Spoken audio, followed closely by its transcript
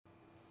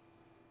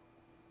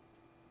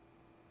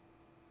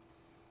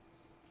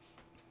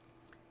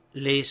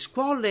Le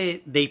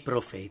scuole dei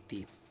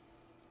profeti.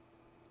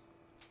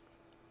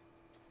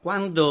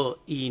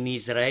 Quando in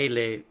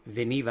Israele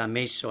veniva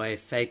messo a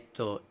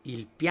effetto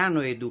il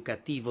piano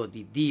educativo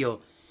di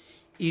Dio,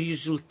 i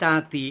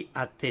risultati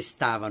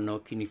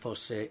attestavano chi ne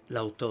fosse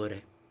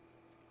l'autore.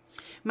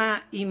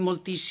 Ma in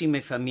moltissime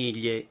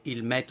famiglie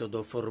il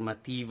metodo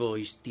formativo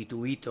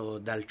istituito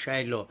dal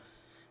cielo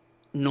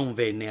non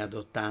venne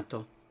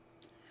adottato.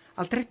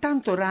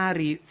 Altrettanto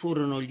rari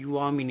furono gli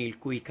uomini il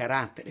cui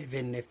carattere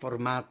venne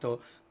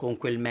formato con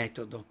quel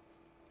metodo.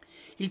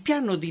 Il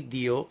piano di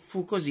Dio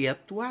fu così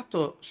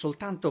attuato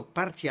soltanto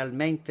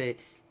parzialmente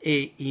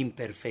e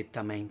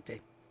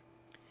imperfettamente.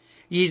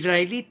 Gli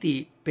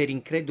israeliti, per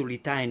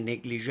incredulità e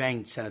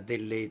negligenza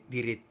delle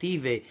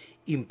direttive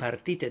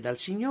impartite dal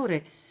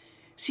Signore,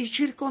 si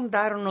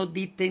circondarono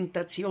di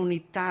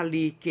tentazioni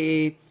tali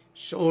che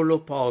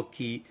solo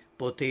pochi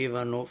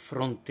potevano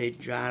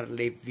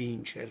fronteggiarle e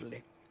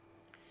vincerle.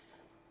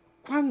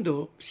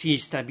 Quando si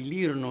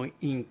stabilirono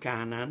in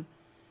Canaan,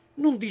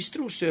 non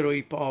distrussero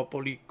i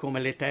popoli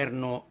come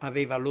l'Eterno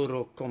aveva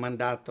loro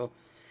comandato,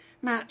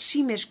 ma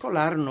si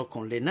mescolarono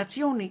con le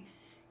nazioni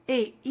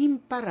e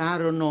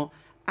impararono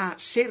a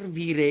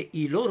servire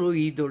i loro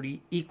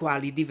idoli, i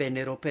quali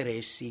divennero per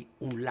essi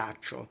un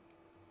laccio.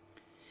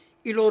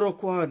 I loro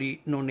cuori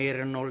non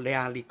erano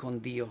leali con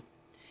Dio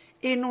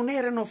e non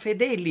erano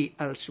fedeli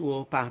al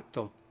suo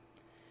patto,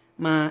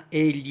 ma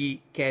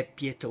Egli che è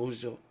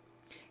pietoso,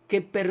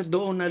 che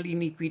perdona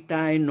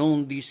l'iniquità e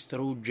non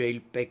distrugge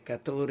il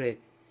peccatore,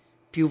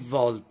 più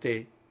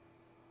volte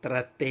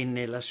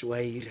trattenne la sua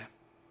ira.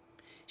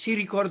 Si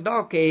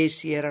ricordò che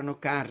essi erano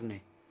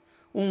carne,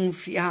 un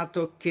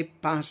fiato che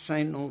passa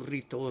e non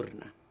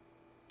ritorna.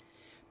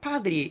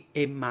 Padri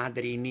e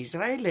madri in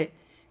Israele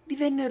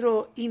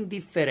divennero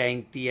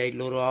indifferenti ai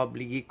loro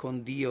obblighi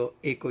con Dio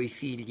e coi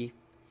figli.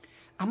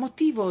 A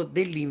motivo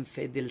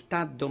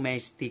dell'infedeltà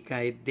domestica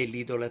e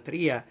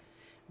dell'idolatria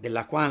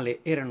della quale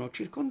erano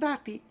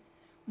circondati,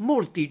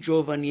 molti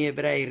giovani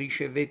ebrei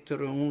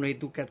ricevettero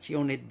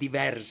un'educazione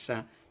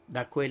diversa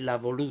da quella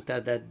voluta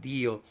da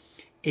Dio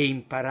e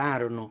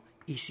impararono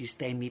i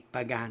sistemi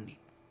pagani.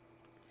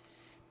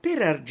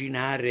 Per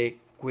arginare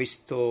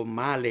questo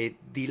male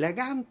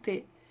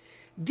dilagante,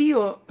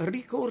 Dio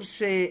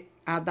ricorse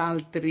ad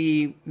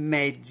altri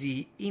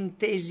mezzi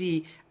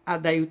intesi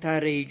ad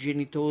aiutare i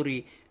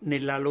genitori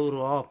nella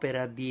loro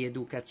opera di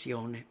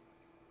educazione.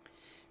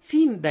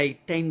 Fin dai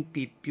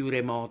tempi più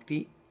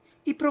remoti,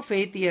 i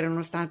profeti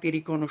erano stati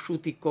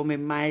riconosciuti come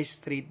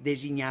maestri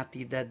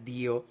designati da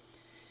Dio.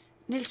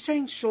 Nel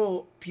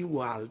senso più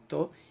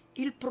alto,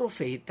 il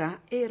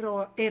profeta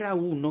era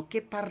uno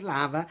che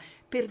parlava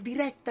per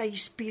diretta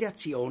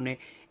ispirazione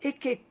e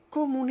che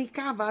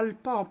comunicava al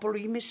popolo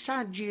i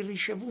messaggi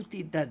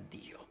ricevuti da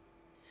Dio.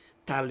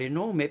 Tale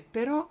nome,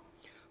 però,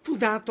 fu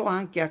dato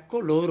anche a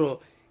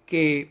coloro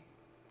che,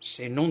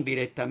 se non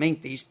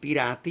direttamente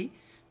ispirati,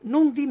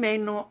 non di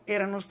meno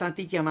erano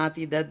stati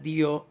chiamati da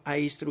Dio a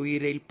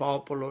istruire il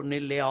popolo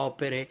nelle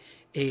opere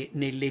e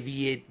nelle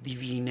vie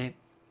divine.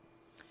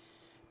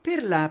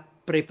 Per la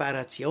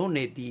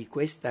preparazione di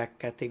questa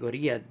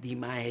categoria di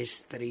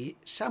maestri,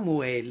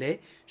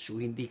 Samuele, su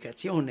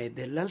indicazione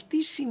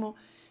dell'Altissimo,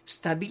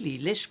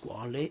 stabilì le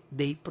scuole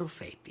dei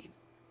profeti.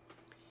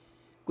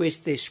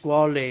 Queste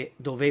scuole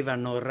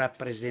dovevano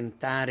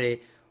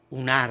rappresentare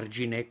un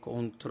argine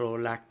contro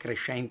la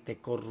crescente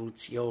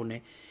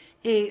corruzione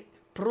e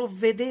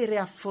provvedere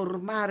a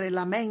formare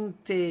la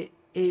mente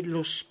e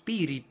lo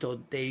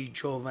spirito dei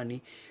giovani,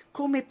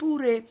 come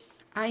pure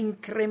a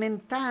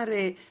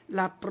incrementare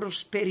la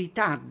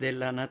prosperità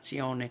della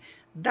nazione,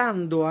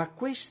 dando a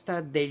questa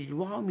degli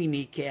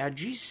uomini che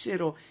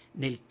agissero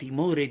nel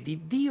timore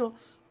di Dio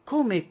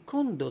come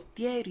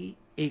condottieri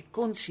e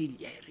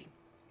consiglieri.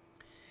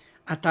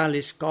 A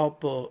tale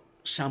scopo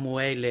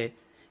Samuele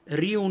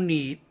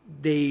riunì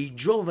dei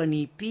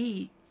giovani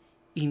pii,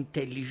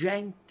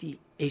 intelligenti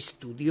e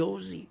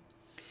studiosi,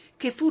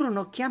 che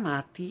furono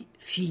chiamati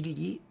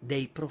figli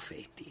dei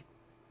profeti.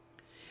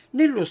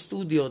 Nello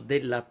studio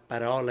della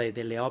parola e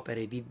delle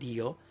opere di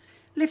Dio,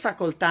 le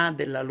facoltà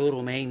della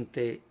loro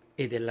mente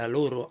e della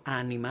loro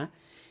anima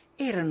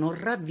erano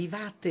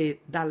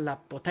ravvivate dalla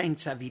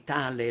potenza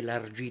vitale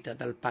elargita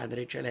dal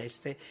Padre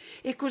Celeste,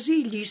 e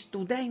così gli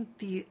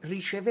studenti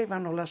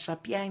ricevevano la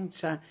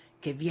sapienza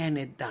che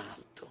viene da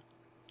alto.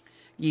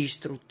 Gli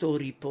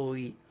istruttori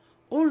poi,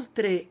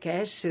 oltre che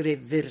essere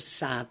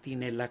versati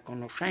nella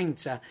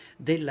conoscenza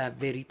della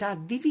verità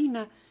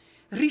divina,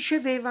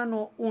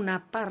 ricevevano una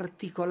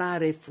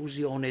particolare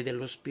effusione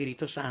dello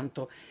Spirito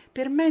Santo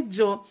per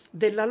mezzo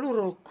della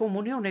loro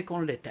comunione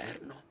con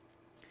l'Eterno.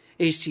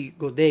 Essi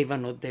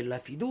godevano della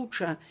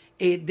fiducia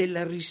e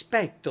del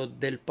rispetto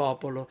del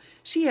popolo,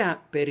 sia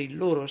per il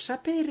loro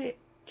sapere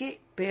che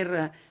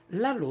per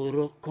la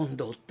loro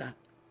condotta.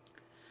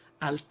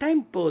 Al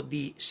tempo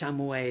di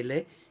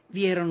Samuele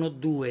vi erano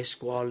due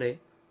scuole,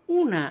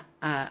 una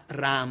a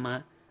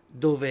Rama,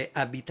 dove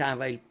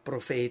abitava il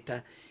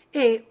profeta,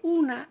 e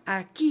una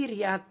a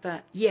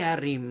Kiriat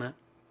Jearim.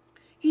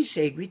 In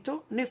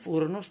seguito ne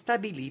furono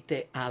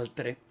stabilite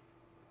altre.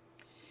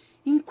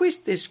 In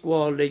queste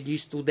scuole gli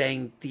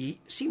studenti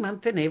si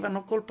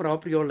mantenevano col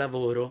proprio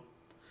lavoro,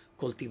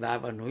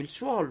 coltivavano il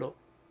suolo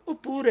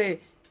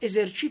oppure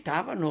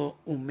esercitavano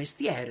un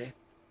mestiere.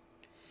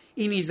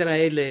 In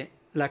Israele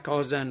la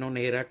cosa non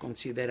era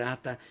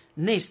considerata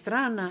né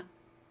strana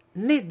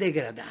né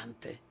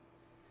degradante.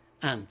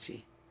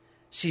 Anzi,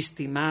 si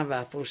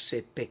stimava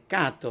fosse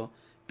peccato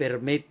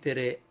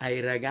permettere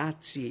ai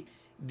ragazzi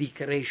di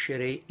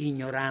crescere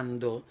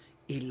ignorando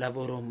il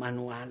lavoro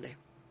manuale.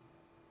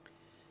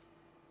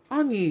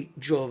 Ogni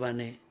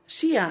giovane,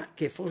 sia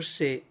che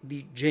fosse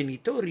di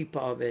genitori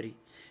poveri,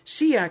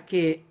 sia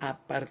che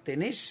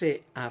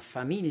appartenesse a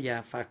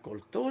famiglia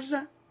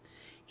facoltosa,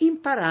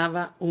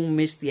 imparava un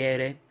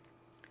mestiere.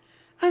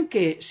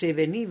 Anche se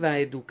veniva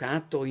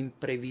educato in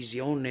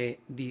previsione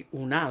di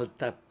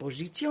un'alta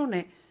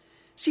posizione,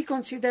 si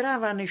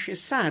considerava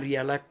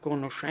necessaria la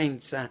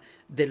conoscenza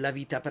della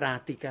vita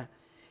pratica,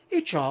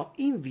 e ciò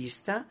in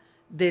vista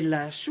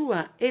della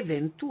sua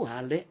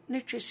eventuale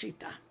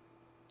necessità.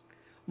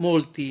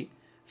 Molti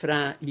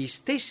fra gli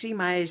stessi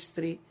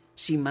maestri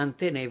si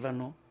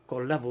mantenevano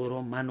col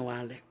lavoro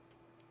manuale.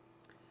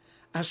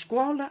 A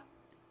scuola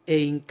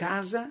e in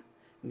casa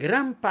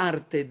gran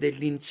parte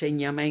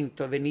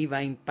dell'insegnamento veniva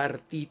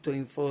impartito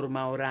in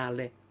forma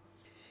orale.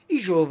 I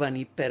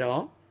giovani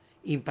però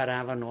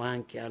imparavano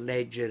anche a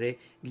leggere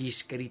gli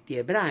scritti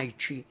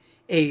ebraici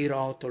e i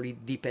rotoli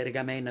di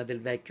pergamena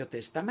del Vecchio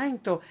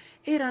Testamento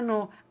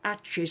erano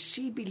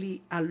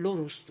accessibili al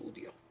loro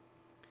studio.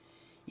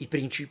 I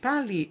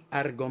principali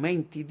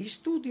argomenti di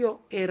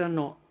studio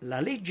erano la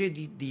legge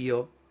di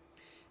Dio,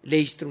 le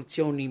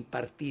istruzioni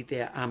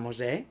impartite a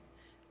Mosè,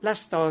 la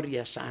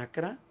storia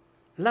sacra,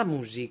 la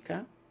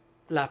musica,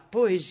 la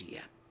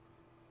poesia.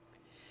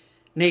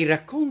 Nei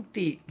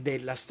racconti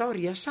della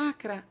storia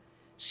sacra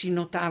si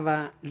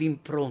notava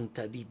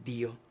l'impronta di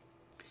Dio,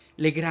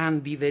 le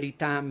grandi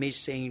verità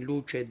messe in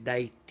luce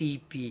dai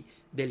tipi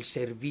del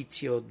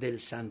servizio del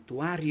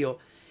santuario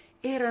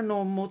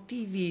erano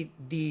motivi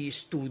di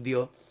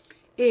studio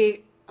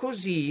e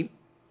così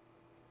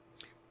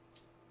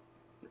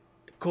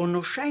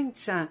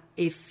conoscenza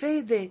e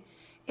fede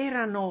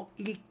erano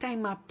il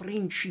tema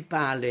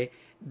principale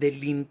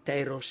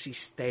dell'intero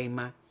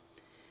sistema,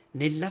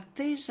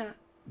 nell'attesa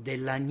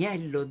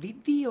dell'agnello di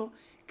Dio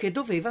che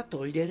doveva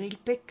togliere il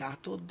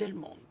peccato del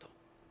mondo.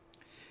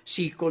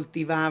 Si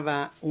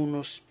coltivava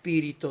uno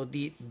spirito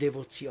di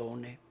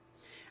devozione.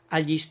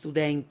 Agli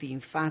studenti,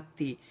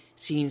 infatti,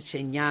 si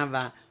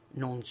insegnava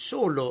non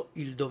solo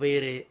il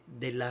dovere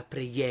della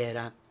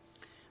preghiera,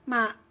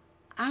 ma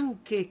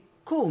anche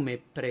come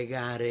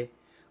pregare,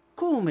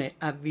 come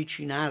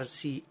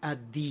avvicinarsi a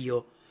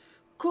Dio,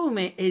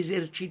 come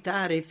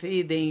esercitare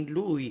fede in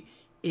Lui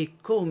e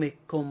come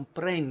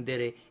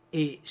comprendere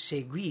e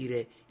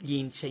seguire gli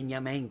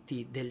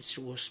insegnamenti del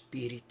suo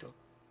spirito.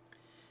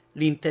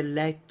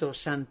 L'intelletto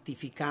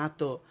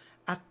santificato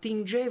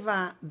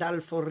attingeva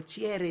dal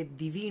forziere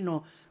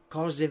divino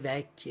cose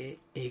vecchie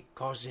e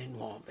cose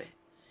nuove.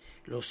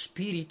 Lo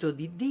Spirito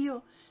di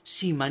Dio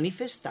si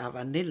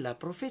manifestava nella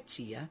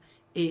profezia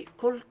e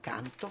col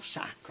canto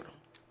sacro.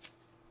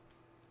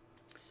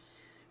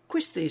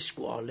 Queste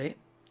scuole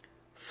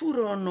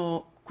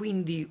furono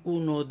quindi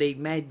uno dei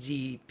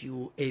mezzi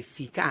più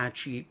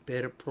efficaci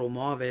per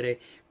promuovere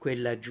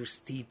quella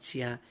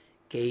giustizia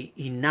che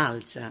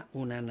innalza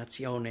una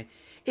nazione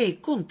e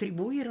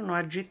contribuirono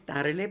a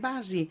gettare le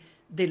basi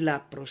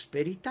della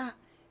prosperità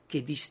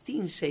che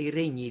distinse i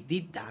regni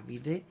di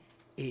Davide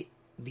e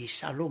di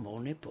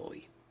Salomone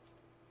poi.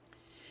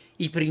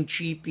 I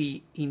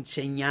principi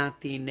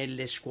insegnati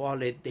nelle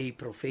scuole dei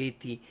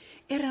profeti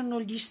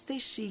erano gli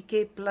stessi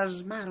che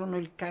plasmarono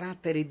il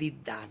carattere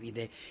di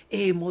Davide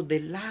e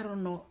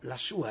modellarono la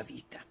sua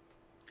vita.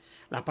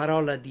 La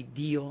parola di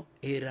Dio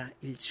era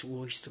il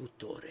suo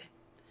istruttore.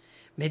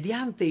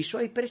 Mediante i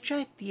suoi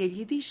precetti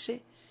egli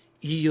disse: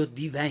 «Io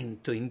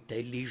divento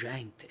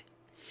intelligente.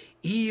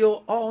 Io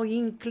ho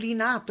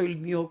inclinato il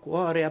mio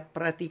cuore a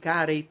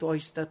praticare i tuoi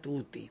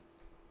statuti».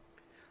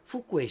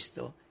 Fu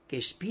questo che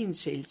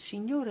spinse il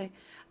Signore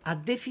a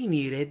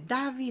definire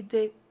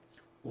Davide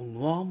un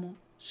uomo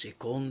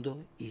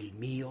secondo il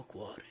mio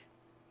cuore.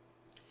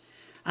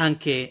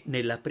 Anche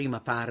nella prima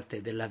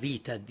parte della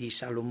vita di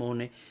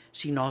Salomone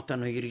si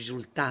notano i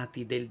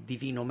risultati del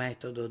divino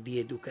metodo di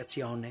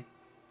educazione.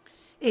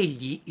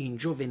 Egli, in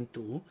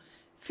gioventù,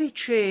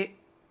 fece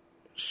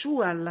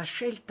sua la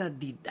scelta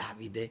di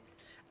Davide.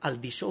 Al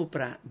di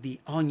sopra di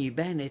ogni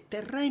bene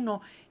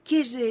terreno,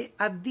 chiese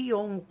a Dio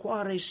un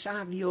cuore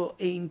savio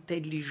e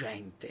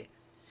intelligente.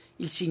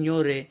 Il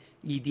Signore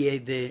gli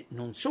diede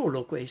non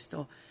solo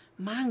questo,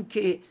 ma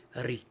anche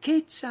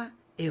ricchezza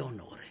e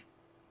onore.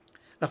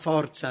 La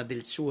forza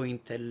del suo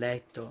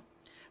intelletto,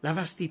 la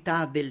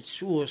vastità del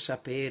suo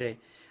sapere,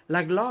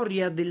 la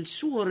gloria del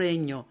suo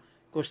regno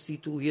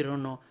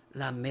costituirono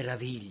la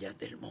meraviglia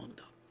del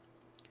mondo.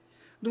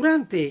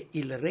 Durante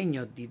il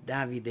regno di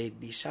Davide e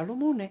di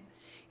Salomone,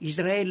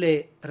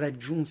 Israele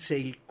raggiunse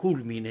il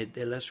culmine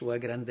della sua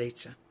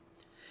grandezza.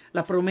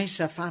 La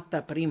promessa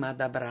fatta prima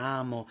ad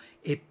Abramo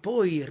e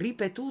poi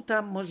ripetuta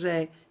a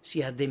Mosè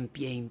si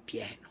adempie in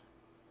pieno.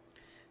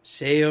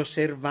 Se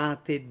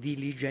osservate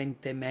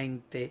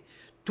diligentemente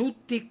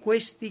tutti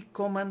questi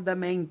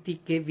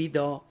comandamenti che vi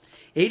do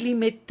e li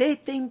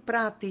mettete in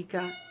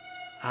pratica,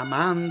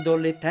 amando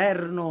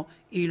l'Eterno,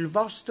 il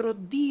vostro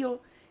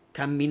Dio,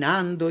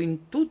 camminando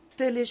in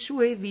tutte le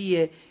sue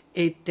vie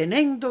e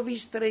tenendovi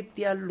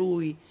stretti a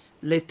Lui,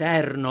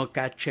 l'Eterno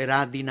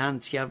caccerà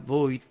dinanzi a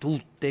voi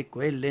tutte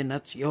quelle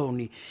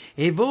nazioni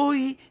e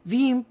voi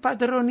vi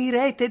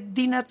impadronirete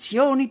di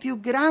nazioni più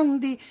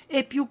grandi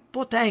e più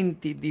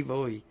potenti di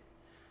voi.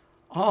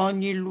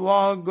 Ogni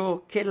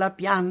luogo che la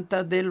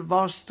pianta del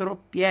vostro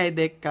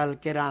piede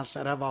calcherà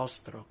sarà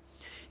vostro.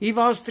 I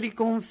vostri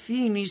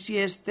confini si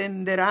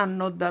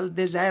estenderanno dal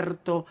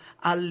deserto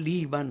al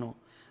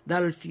Libano,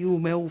 dal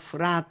fiume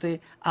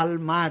Eufrate al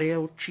mare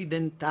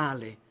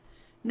occidentale.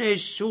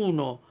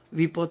 Nessuno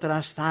vi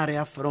potrà stare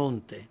a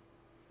fronte.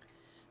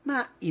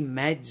 Ma in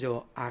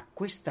mezzo a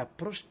questa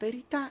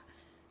prosperità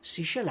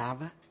si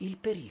celava il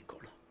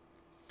pericolo.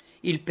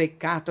 Il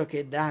peccato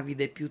che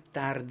Davide più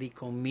tardi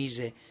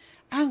commise,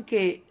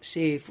 anche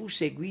se fu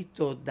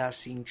seguito da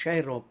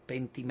sincero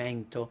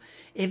pentimento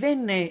e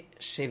venne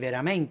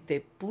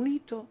severamente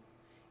punito,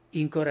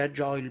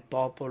 incoraggiò il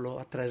popolo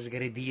a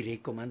trasgredire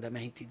i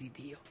comandamenti di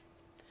Dio.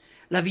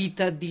 La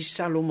vita di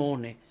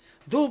Salomone,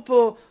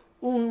 dopo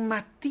un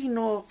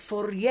mattino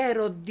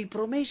foriero di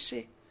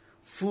promesse,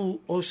 fu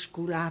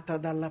oscurata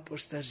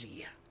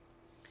dall'apostasia.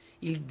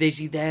 Il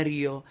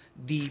desiderio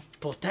di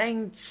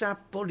potenza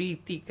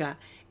politica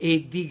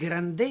e di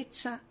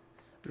grandezza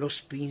lo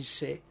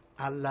spinse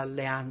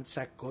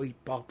all'alleanza coi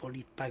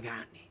popoli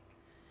pagani.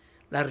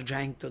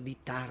 L'argento di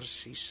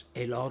Tarsis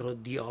e l'oro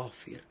di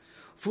Ofir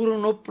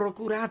furono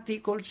procurati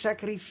col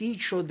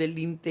sacrificio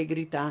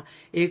dell'integrità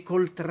e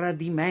col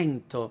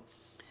tradimento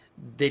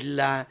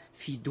della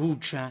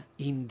fiducia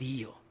in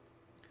Dio.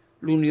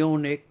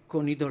 L'unione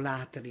con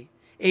idolatri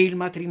e il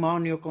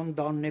matrimonio con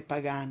donne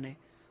pagane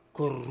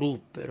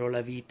corruppero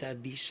la vita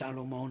di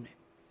Salomone.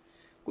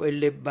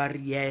 Quelle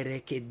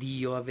barriere che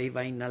Dio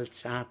aveva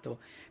innalzato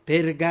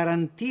per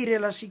garantire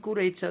la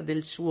sicurezza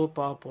del suo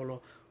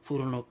popolo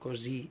furono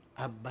così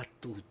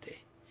abbattute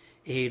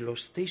e lo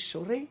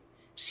stesso re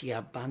si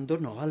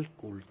abbandonò al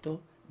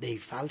culto dei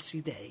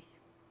falsi dei.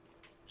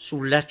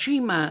 Sulla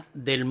cima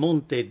del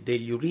Monte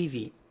degli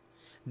Ulivi,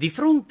 di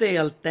fronte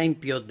al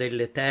Tempio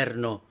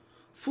dell'Eterno,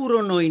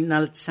 furono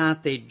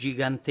innalzate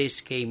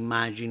gigantesche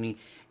immagini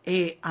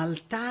e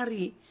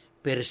altari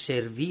per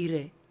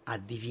servire a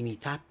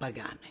divinità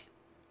pagane.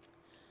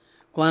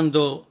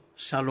 Quando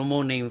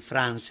Salomone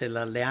infranse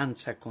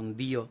l'alleanza con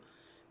Dio,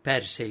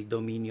 perse il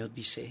dominio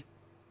di sé.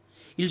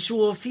 Il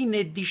suo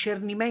fine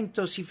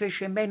discernimento si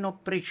fece meno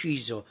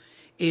preciso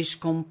e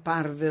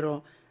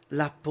scomparvero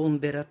la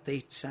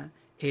ponderatezza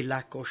e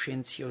la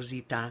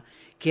coscienziosità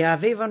che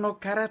avevano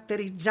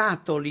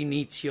caratterizzato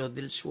l'inizio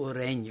del suo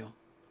regno.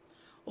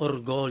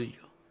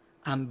 Orgoglio,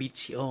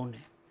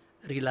 ambizione,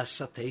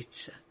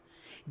 rilassatezza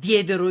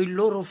diedero il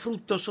loro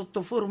frutto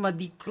sotto forma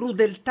di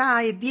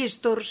crudeltà e di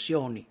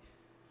estorsioni.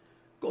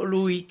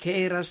 Colui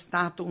che era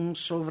stato un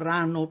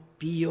sovrano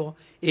pio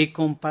e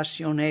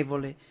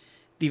compassionevole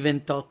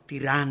diventò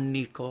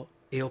tirannico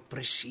e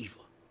oppressivo.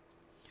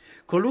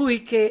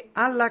 Colui che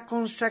alla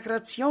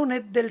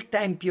consacrazione del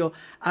Tempio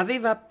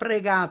aveva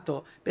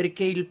pregato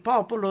perché il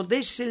popolo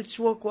desse il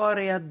suo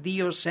cuore a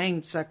Dio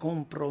senza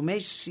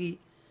compromessi,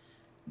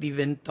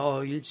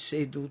 diventò il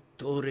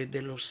seduttore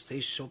dello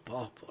stesso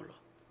popolo.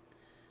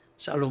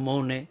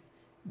 Salomone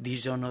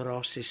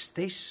disonorò se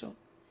stesso,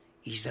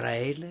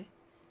 Israele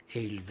e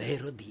il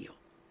vero Dio.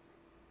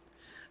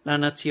 La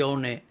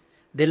nazione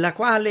della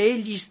quale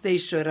egli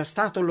stesso era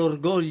stato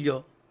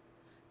l'orgoglio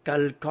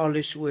calcò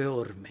le sue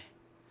orme.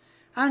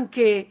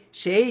 Anche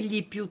se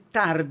egli più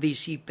tardi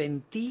si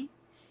pentì,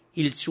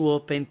 il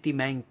suo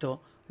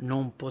pentimento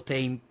non poté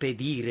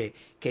impedire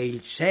che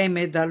il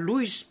seme da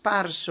lui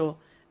sparso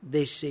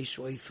desse i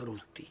suoi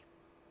frutti.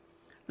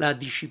 La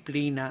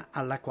disciplina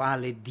alla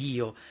quale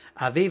Dio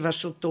aveva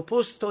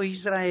sottoposto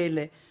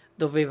Israele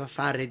doveva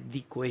fare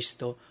di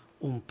questo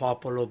un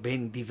popolo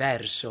ben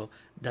diverso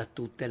da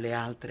tutte le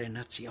altre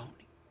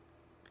nazioni.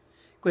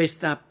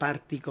 Questa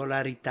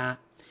particolarità,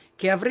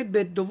 che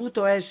avrebbe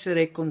dovuto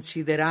essere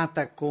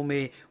considerata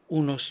come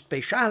uno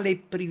speciale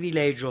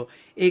privilegio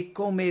e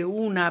come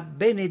una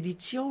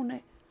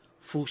benedizione,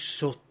 fu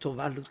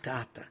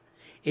sottovalutata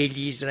e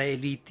gli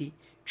israeliti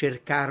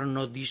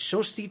cercarono di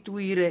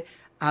sostituire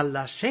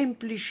alla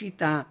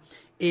semplicità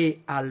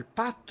e al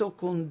patto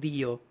con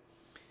Dio,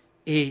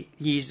 e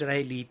gli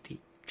israeliti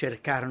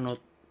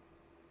cercarono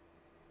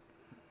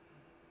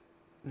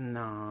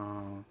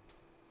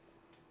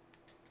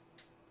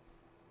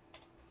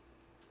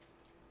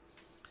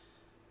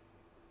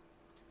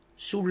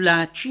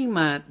Sulla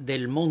cima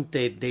del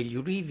Monte degli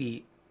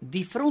Ulivi,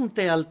 di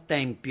fronte al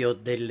Tempio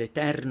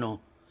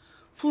dell'Eterno,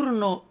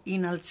 furono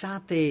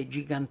innalzate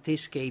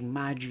gigantesche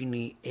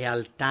immagini e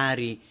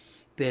altari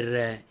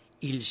per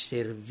il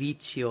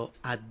servizio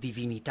a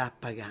divinità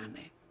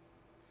pagane.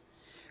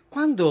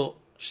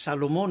 Quando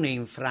Salomone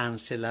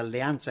infranse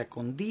l'alleanza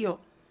con Dio,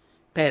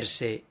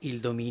 perse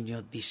il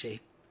dominio di sé.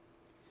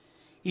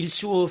 Il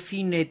suo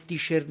fine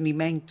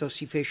discernimento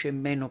si fece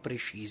meno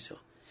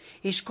preciso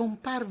e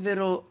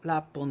scomparvero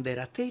la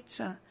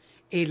ponderatezza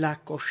e la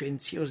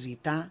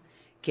coscienziosità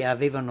che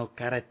avevano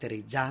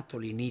caratterizzato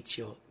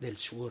l'inizio del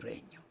suo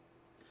regno.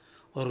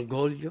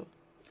 Orgoglio,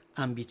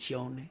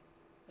 ambizione,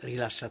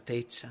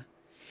 rilassatezza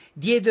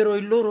diedero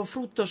il loro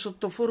frutto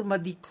sotto forma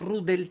di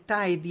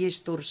crudeltà e di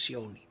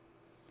estorsioni.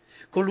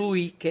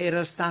 Colui che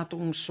era stato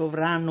un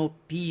sovrano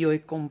pio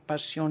e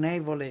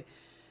compassionevole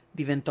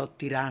diventò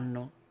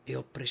tiranno e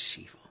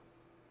oppressivo.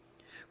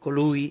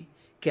 Colui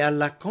che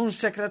alla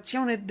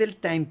consacrazione del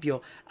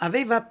Tempio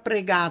aveva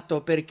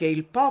pregato perché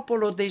il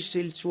popolo desse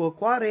il suo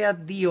cuore a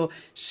Dio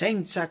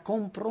senza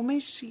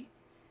compromessi,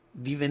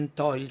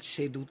 diventò il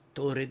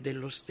seduttore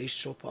dello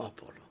stesso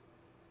popolo.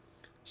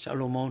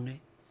 Salomone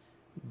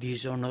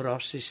disonorò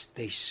se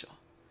stesso,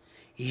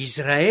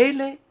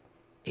 Israele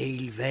e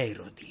il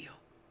vero Dio.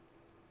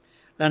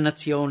 La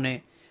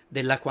nazione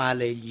della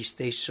quale egli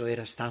stesso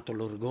era stato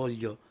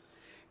l'orgoglio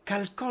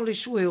calcò le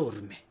sue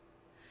orme.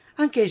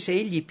 Anche se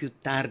egli più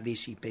tardi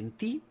si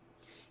pentì,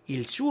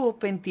 il suo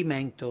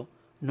pentimento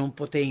non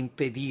poté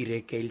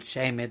impedire che il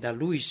seme da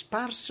lui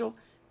sparso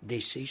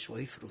desse i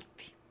suoi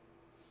frutti.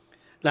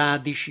 La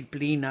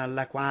disciplina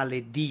alla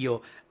quale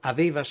Dio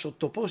aveva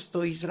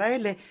sottoposto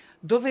Israele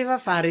doveva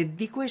fare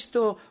di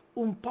questo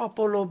un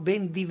popolo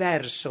ben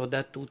diverso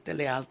da tutte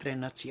le altre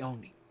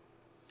nazioni.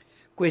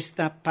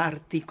 Questa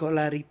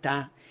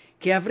particolarità,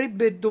 che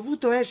avrebbe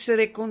dovuto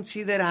essere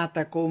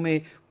considerata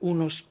come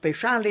uno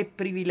speciale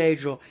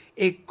privilegio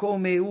e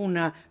come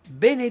una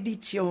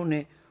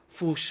benedizione,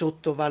 fu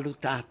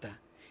sottovalutata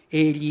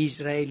e gli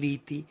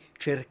israeliti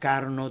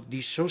cercarono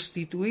di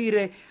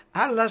sostituire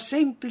alla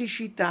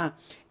semplicità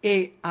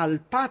e al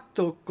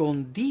patto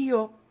con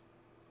Dio,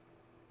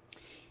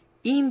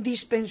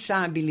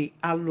 indispensabili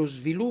allo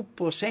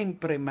sviluppo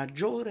sempre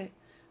maggiore,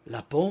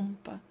 la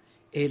pompa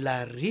e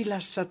la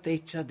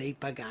rilassatezza dei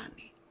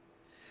pagani.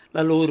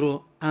 La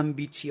loro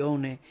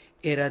ambizione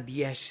era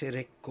di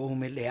essere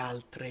come le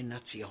altre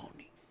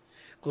nazioni.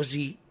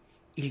 Così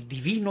il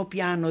divino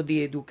piano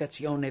di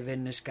educazione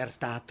venne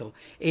scartato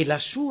e la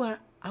sua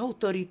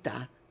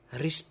autorità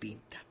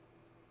respinta.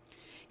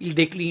 Il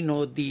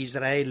declino di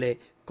Israele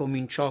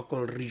cominciò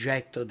col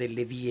rigetto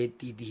delle vie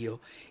di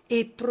Dio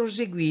e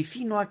proseguì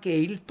fino a che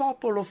il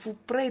popolo fu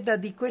preda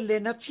di quelle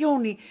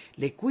nazioni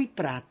le cui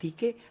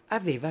pratiche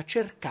aveva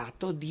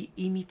cercato di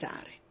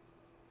imitare.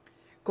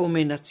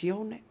 Come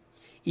nazione,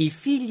 i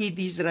figli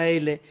di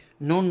Israele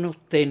non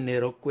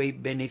ottennero quei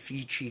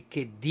benefici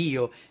che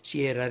Dio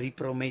si era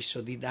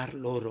ripromesso di dar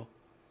loro.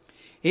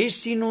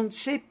 Essi non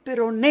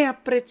seppero né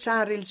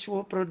apprezzare il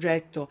suo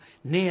progetto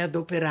né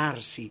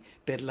adoperarsi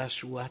per la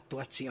sua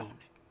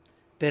attuazione.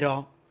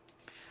 Però,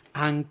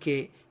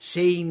 anche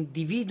se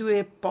individui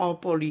e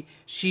popoli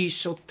si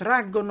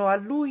sottraggono a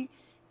lui,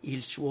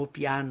 il suo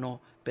piano,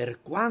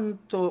 per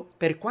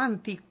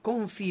quanti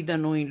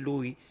confidano in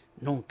lui,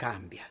 non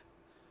cambia.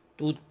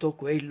 Tutto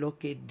quello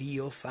che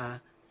Dio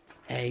fa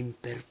è in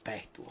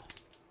perpetuo.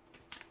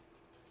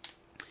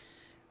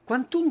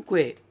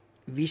 Quantunque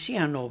vi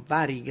siano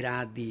vari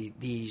gradi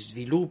di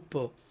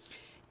sviluppo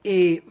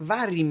e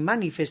varie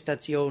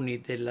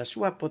manifestazioni della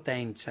sua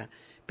potenza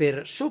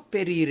per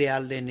sopperire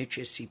alle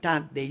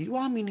necessità degli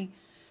uomini,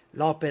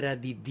 l'opera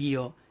di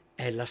Dio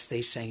è la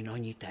stessa in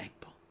ogni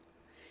tempo.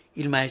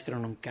 Il Maestro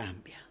non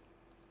cambia.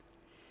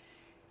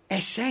 È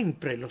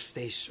sempre lo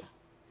stesso.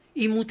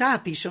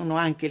 Immutati sono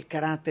anche il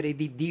carattere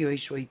di Dio e i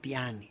suoi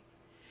piani.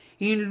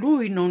 In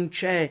Lui non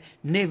c'è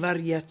né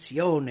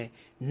variazione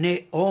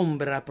né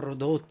ombra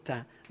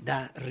prodotta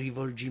da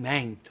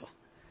rivolgimento,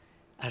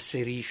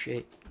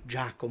 asserisce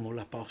Giacomo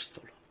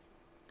l'Apostolo.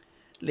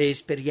 Le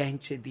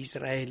esperienze di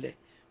Israele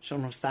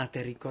sono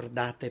state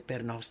ricordate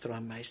per nostro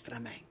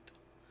ammaestramento.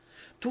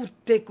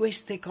 Tutte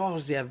queste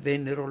cose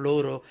avvennero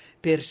loro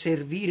per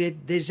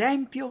servire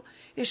d'esempio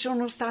e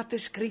sono state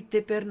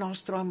scritte per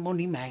nostro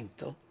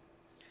ammonimento.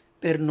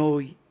 Per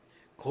noi,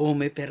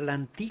 come per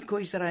l'antico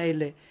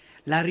Israele,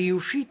 la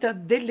riuscita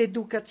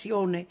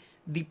dell'educazione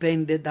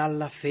dipende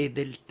dalla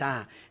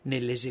fedeltà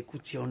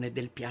nell'esecuzione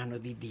del piano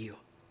di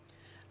Dio.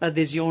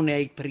 L'adesione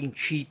ai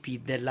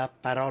principi della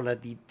parola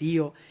di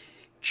Dio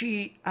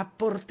ci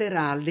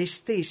apporterà le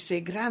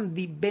stesse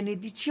grandi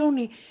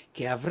benedizioni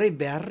che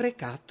avrebbe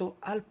arrecato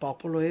al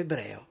popolo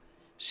ebreo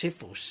se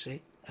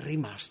fosse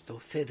rimasto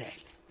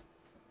fedele.